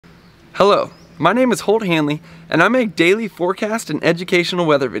Hello, my name is Holt Hanley, and I make daily forecast and educational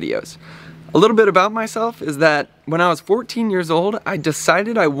weather videos. A little bit about myself is that when I was 14 years old, I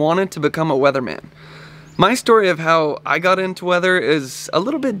decided I wanted to become a weatherman. My story of how I got into weather is a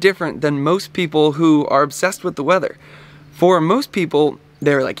little bit different than most people who are obsessed with the weather. For most people,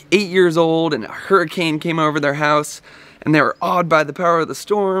 they're like 8 years old and a hurricane came over their house and they were awed by the power of the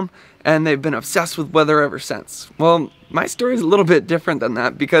storm and they've been obsessed with weather ever since. Well, my story is a little bit different than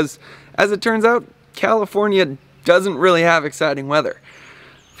that because, as it turns out, California doesn't really have exciting weather.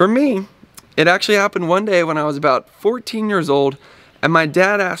 For me, it actually happened one day when I was about 14 years old and my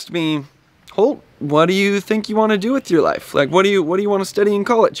dad asked me, "Holt, what do you think you want to do with your life? Like, what do you want to study in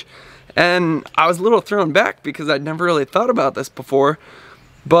college?" And I was a little thrown back because I'd never really thought about this before.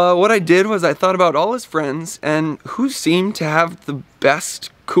 But what I did was I thought about all his friends and who seemed to have the best,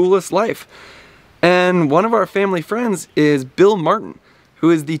 coolest life. And one of our family friends is Bill Martin,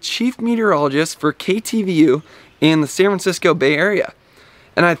 who is the Chief Meteorologist for KTVU in the San Francisco Bay Area.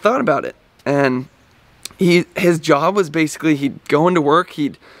 And I thought about it, and his job was basically he'd go into work,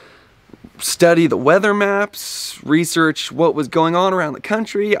 he'd study the weather maps, research what was going on around the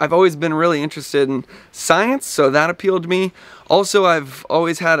country. I've always been really interested in science, so that appealed to me. Also, I've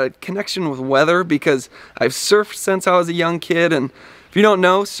always had a connection with weather because I've surfed since I was a young kid, and if you don't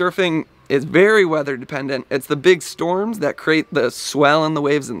know, surfing is very weather dependent. It's the big storms that create the swell in the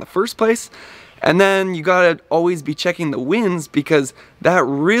waves in the first place. And then you gotta always be checking the winds because that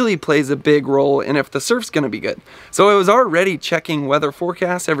really plays a big role in if the surf's gonna be good. So I was already checking weather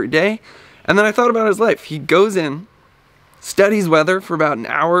forecasts every day. And then I thought about his life. He goes in, studies weather for about an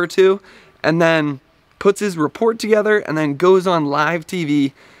hour or two, and then puts his report together and then goes on live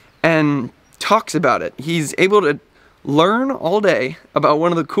TV and talks about it. He's able to learn all day about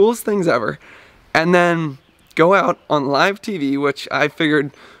one of the coolest things ever and then go out on live TV, which I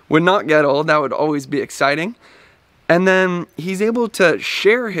figured would not get old. That would always be exciting. And then he's able to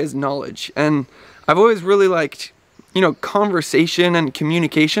share his knowledge. And I've always really liked, conversation and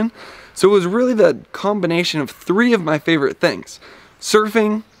communication. So it was really the combination of three of my favorite things: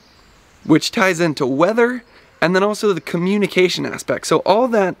 surfing, which ties into weather, and then also the communication aspect. So all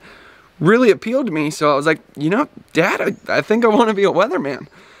that really appealed to me. So I was like, Dad, I think I want to be a weatherman.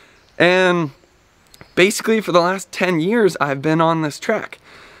 And basically for the last 10 years, I've been on this track.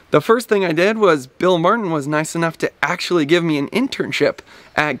 The first thing I did was Bill Martin was nice enough to actually give me an internship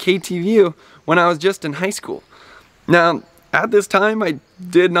at KTVU when I was just in high school. Now, at this time, I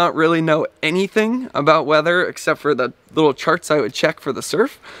did not really know anything about weather except for the little charts I would check for the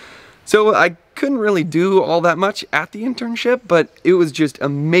surf. So I couldn't really do all that much at the internship, but it was just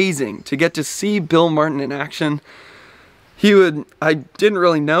amazing to get to see Bill Martin in action. I didn't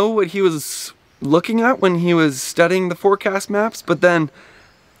really know what he was looking at when he was studying the forecast maps, but then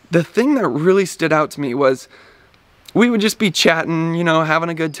the thing that really stood out to me was we would just be chatting, having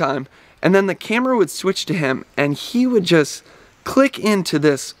a good time, and then the camera would switch to him and he would just click into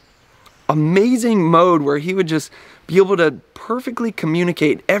this amazing mode where he would just be able to perfectly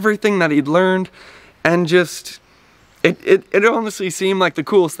communicate everything that he'd learned, and just it honestly seemed like the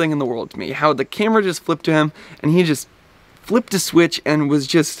coolest thing in the world to me, how the camera just flipped to him and he just flipped a switch and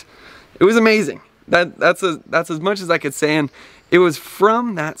it was amazing. That's as much as I could say. And it was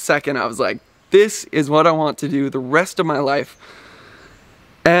from that second I was like, this is what I want to do the rest of my life.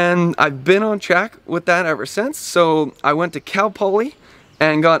 And I've been on track with that ever since. So I went to Cal Poly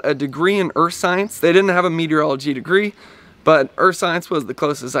and got a degree in earth science. They didn't have a meteorology degree, but earth science was the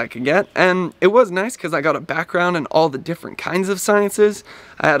closest I could get. And it was nice because I got a background in all the different kinds of sciences.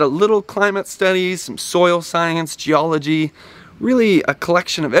 I had a little climate studies, some soil science, geology, really a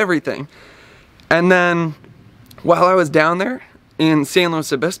collection of everything. And then while I was down there in San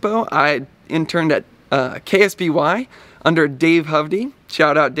Luis Obispo, I interned at KSBY under Dave Hovde.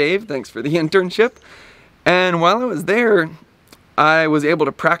 Shout out Dave, thanks for the internship. And while I was there, I was able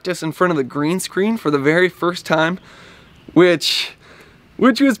to practice in front of the green screen for the very first time, which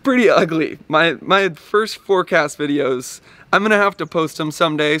was pretty ugly. My first forecast videos, I'm gonna have to post them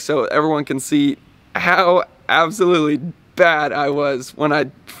someday so everyone can see how absolutely bad I was when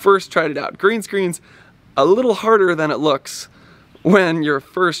I first tried it out. Green screen's a little harder than it looks when you're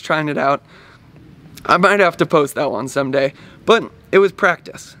first trying it out. I might have to post that one someday, but it was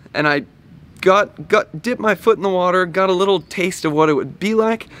practice, and I dipped my foot in the water, got a little taste of what it would be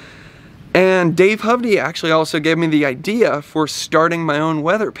like. And Dave Hovde actually also gave me the idea for starting my own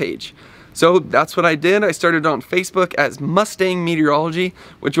weather page. So that's what I did. I started on Facebook as Mustang Meteorology,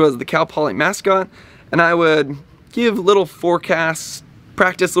 which was the Cal Poly mascot, and I would give little forecasts,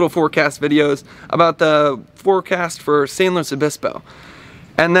 practice little forecast videos about the forecast for San Luis Obispo.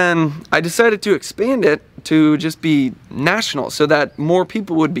 And then I decided to expand it to just be national so that more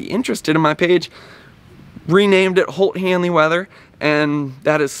people would be interested in my page. Renamed it Holt Hanley Weather, and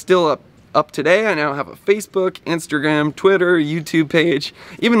that is still up today. I now have a Facebook, Instagram, Twitter, YouTube page,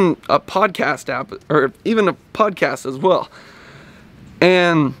 even a podcast app, or even a podcast as well.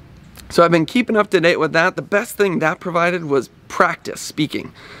 And so I've been keeping up to date with that. The best thing that provided was practice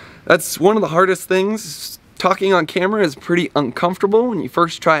speaking. That's one of the hardest things. Talking on camera is pretty uncomfortable when you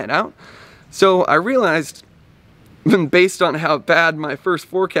first try it out. So I realized, based on how bad my first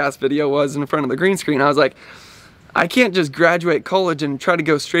forecast video was in front of the green screen, I was like, I can't just graduate college and try to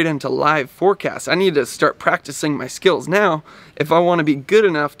go straight into live forecasts. I need to start practicing my skills now if I want to be good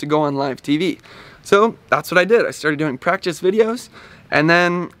enough to go on live TV. So that's what I did. I started doing practice videos and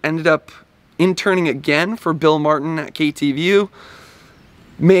then ended up interning again for Bill Martin at KTVU.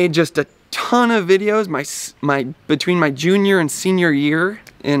 Made just a ton of videos between my junior and senior year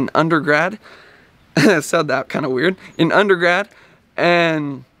in undergrad. I said that kind of weird. In undergrad,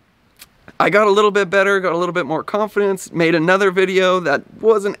 and I got a little bit better, got a little bit more confidence, made another video that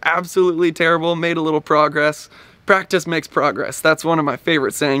wasn't absolutely terrible, made a little progress. Practice makes progress. That's one of my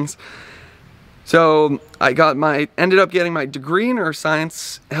favorite sayings. So I ended up getting my degree in earth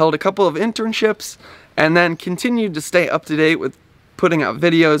science, held a couple of internships, and then continued to stay up to date with putting out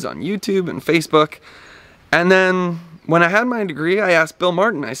videos on YouTube and Facebook. And then when I had my degree, I asked Bill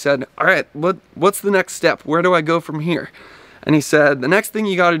Martin, I said, all right, what's the next step? Where do I go from here? And he said, the next thing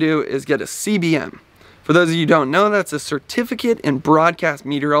you got to do is get a CBM. For those of you who don't know, that's a certificate in broadcast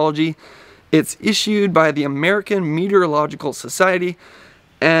meteorology. It's issued by the American Meteorological Society,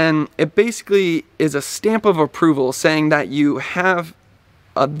 and it basically is a stamp of approval saying that you have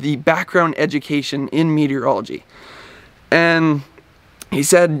the background education in meteorology. And he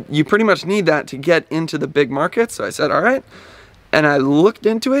said, you pretty much need that to get into the big market. So I said, all right. And I looked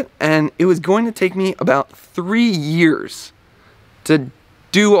into it, and it was going to take me about 3 years to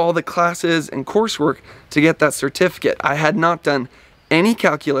do all the classes and coursework to get that certificate. I had not done any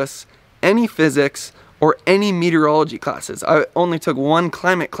calculus, any physics, or any meteorology classes. I only took one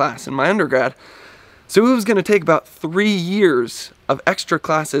climate class in my undergrad. So it was going to take about 3 years of extra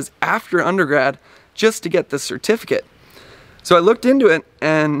classes after undergrad just to get the certificate. So I looked into it,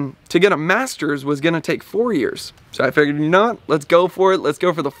 and to get a master's was going to take 4 years. So I figured, you know what, let's go for it. Let's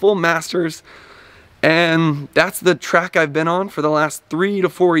go for the full master's. And that's the track I've been on for the last 3 to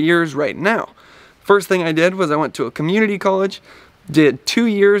 4 years right now. First thing I did was I went to a community college, did 2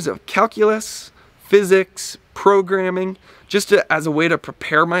 years of calculus, physics, programming, just as a way to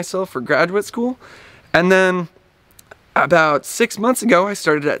prepare myself for graduate school. And then about 6 months ago, I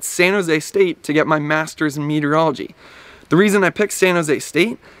started at San Jose State to get my master's in meteorology. The reason I picked San Jose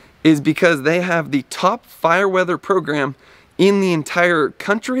State is because they have the top fire weather program in the entire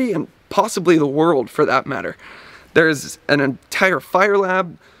country and possibly the world for that matter. There's an entire fire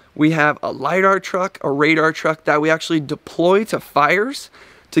lab. We have a LiDAR truck, a radar truck that we actually deploy to fires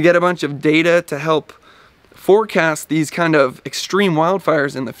to get a bunch of data to help forecast these kind of extreme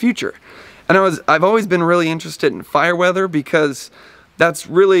wildfires in the future. And I've always been really interested in fire weather because that's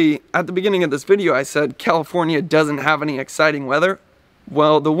really, at the beginning of this video, I said California doesn't have any exciting weather.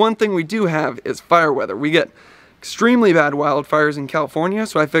 Well, the one thing we do have is fire weather. We get extremely bad wildfires in California,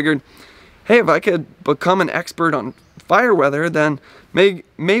 so I figured, hey, if I could become an expert on fire weather, then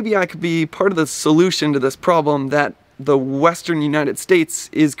maybe I could be part of the solution to this problem that the Western United States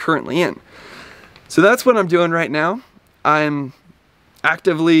is currently in. So that's what I'm doing right now. I'm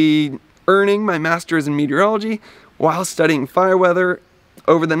actively earning my master's in meteorology while studying fire weather.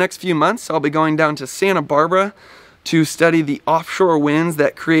 Over the next few months, I'll be going down to Santa Barbara to study the offshore winds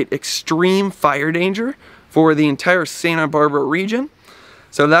that create extreme fire danger for the entire Santa Barbara region.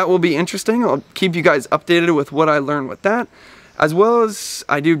 So that will be interesting. I'll keep you guys updated with what I learn with that, as well as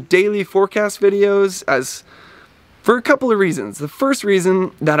I do daily forecast videos for a couple of reasons. The first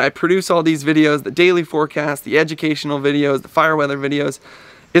reason that I produce all these videos, the daily forecast, the educational videos, the fire weather videos,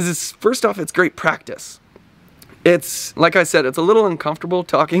 is first off, it's great practice. It's, like I said, it's a little uncomfortable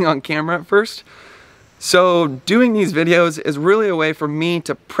talking on camera at first. So doing these videos is really a way for me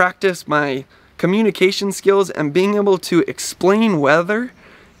to practice my communication skills and being able to explain weather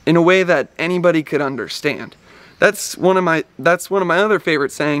in a way that anybody could understand. That's one of my other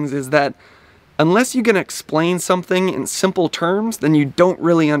favorite sayings, is that unless you can explain something in simple terms, then you don't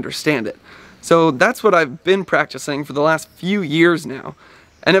really understand it. So that's what I've been practicing for the last few years now.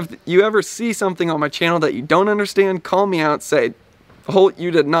 And if you ever see something on my channel that you don't understand, call me out, say, Holt, you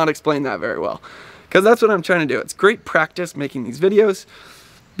did not explain that very well. Because that's what I'm trying to do. It's great practice making these videos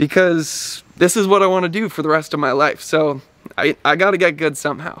because this is what I want to do for the rest of my life. So I gotta get good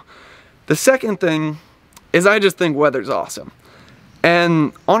somehow. The second thing is I just think weather's awesome.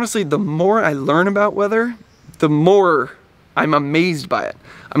 And honestly, the more I learn about weather, the more I'm amazed by it.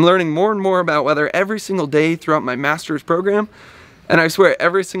 I'm learning more and more about weather every single day throughout my master's program. And I swear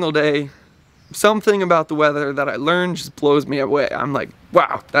every single day, something about the weather that I learn just blows me away. I'm like,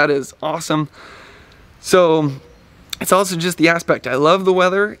 wow, that is awesome. So it's also just the aspect. I love the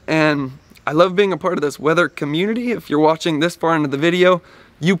weather and I love being a part of this weather community. If you're watching this far into the video,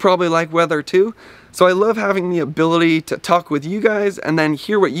 you probably like weather too. So I love having the ability to talk with you guys and then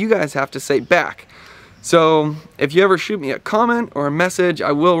hear what you guys have to say back. So if you ever shoot me a comment or a message,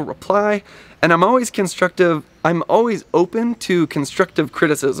 I will reply. And I'm always constructive. I'm always open to constructive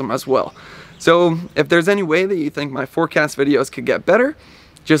criticism as well. So if there's any way that you think my forecast videos could get better,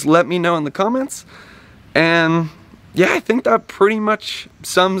 just let me know in the comments. And yeah, I think that pretty much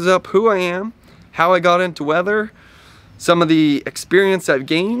sums up who I am, how I got into weather, some of the experience I've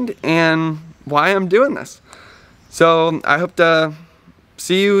gained, and why I'm doing this. So I hope to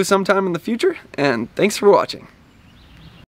see you sometime in the future, and thanks for watching.